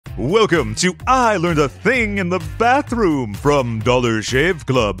Welcome to I Learned a Thing in the Bathroom from Dollar Shave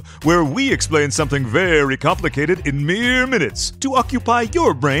Club, where we explain something very complicated in mere minutes to occupy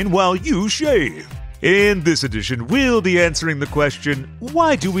your brain while you shave. In this edition, we'll be answering the question,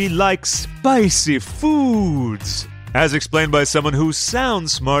 why do we like spicy foods? As explained by someone who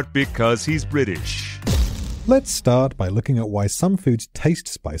sounds smart because he's British. Let's start by looking at why some foods taste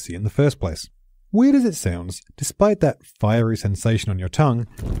spicy in the first place. Weird as it sounds, despite that fiery sensation on your tongue,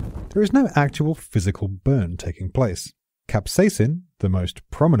 there is no actual physical burn taking place. Capsaicin, the most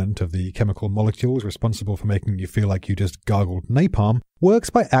prominent of the chemical molecules responsible for making you feel like you just gargled napalm, works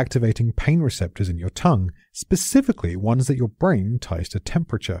by activating pain receptors in your tongue, specifically ones that your brain ties to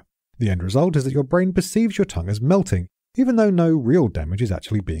temperature. The end result is that your brain perceives your tongue as melting, even though no real damage is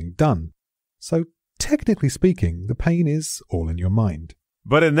actually being done. So, technically speaking, the pain is all in your mind.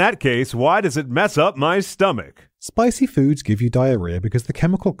 But in that case, why does it mess up my stomach? Spicy foods give you diarrhea because the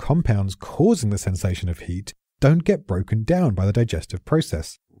chemical compounds causing the sensation of heat don't get broken down by the digestive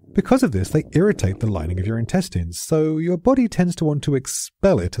process. Because of this, they irritate the lining of your intestines, so your body tends to want to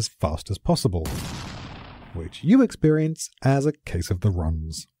expel it as fast as possible, which you experience as a case of the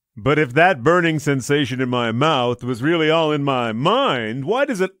runs. But if that burning sensation in my mouth was really all in my mind, why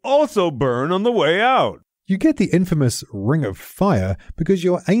does it also burn on the way out? You get the infamous ring of fire because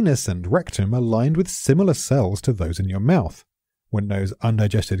your anus and rectum are lined with similar cells to those in your mouth. When those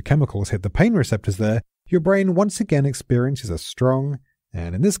undigested chemicals hit the pain receptors there, your brain once again experiences a strong,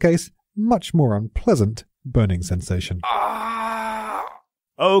 and in this case, much more unpleasant, burning sensation.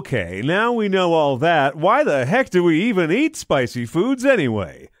 Okay, now we know all that. Why the heck do we even eat spicy foods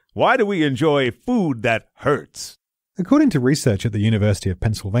anyway? Why do we enjoy food that hurts? According to research at the University of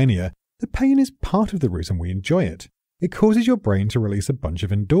Pennsylvania, the pain is part of the reason we enjoy it. It causes your brain to release a bunch of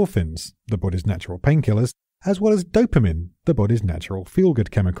endorphins, the body's natural painkillers, as well as dopamine, the body's natural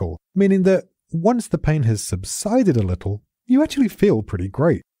feel-good chemical, meaning that once the pain has subsided a little, you actually feel pretty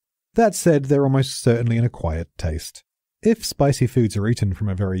great. That said, they're almost certainly an acquired taste. If spicy foods are eaten from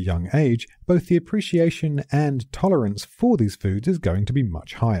a very young age, both the appreciation and tolerance for these foods is going to be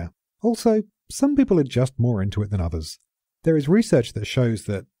much higher. Also, some people are just more into it than others. There is research that shows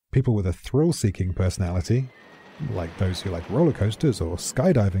that people with a thrill-seeking personality, like those who like roller coasters or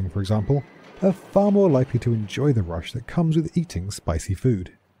skydiving for example, are far more likely to enjoy the rush that comes with eating spicy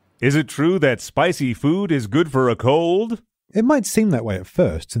food. Is it true that spicy food is good for a cold? It might seem that way at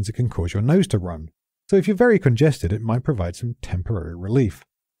first since it can cause your nose to run, so if you're very congested it might provide some temporary relief.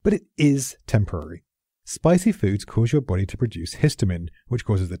 But it is temporary. Spicy foods cause your body to produce histamine, which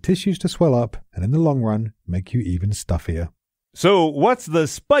causes the tissues to swell up and in the long run make you even stuffier. So, what's the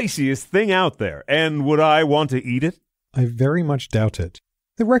spiciest thing out there, and would I want to eat it? I very much doubt it.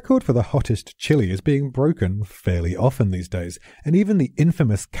 The record for the hottest chili is being broken fairly often these days, and even the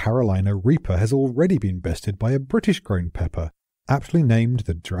infamous Carolina Reaper has already been bested by a British-grown pepper, aptly named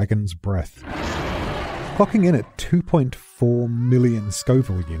the Dragon's Breath. Clocking in at 2.4 million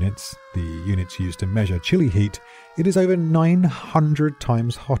Scoville units, the units used to measure chili heat, it is over 900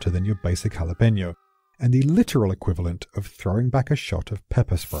 times hotter than your basic jalapeno, and the literal equivalent of throwing back a shot of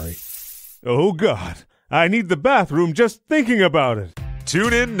pepper spray. Oh God, I need the bathroom just thinking about it.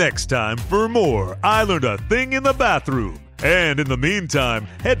 Tune in next time for more I Learned a Thing in the Bathroom. And in the meantime,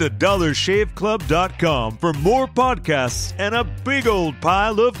 head to dollarshaveclub.com for more podcasts and a big old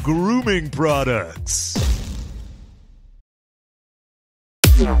pile of grooming products.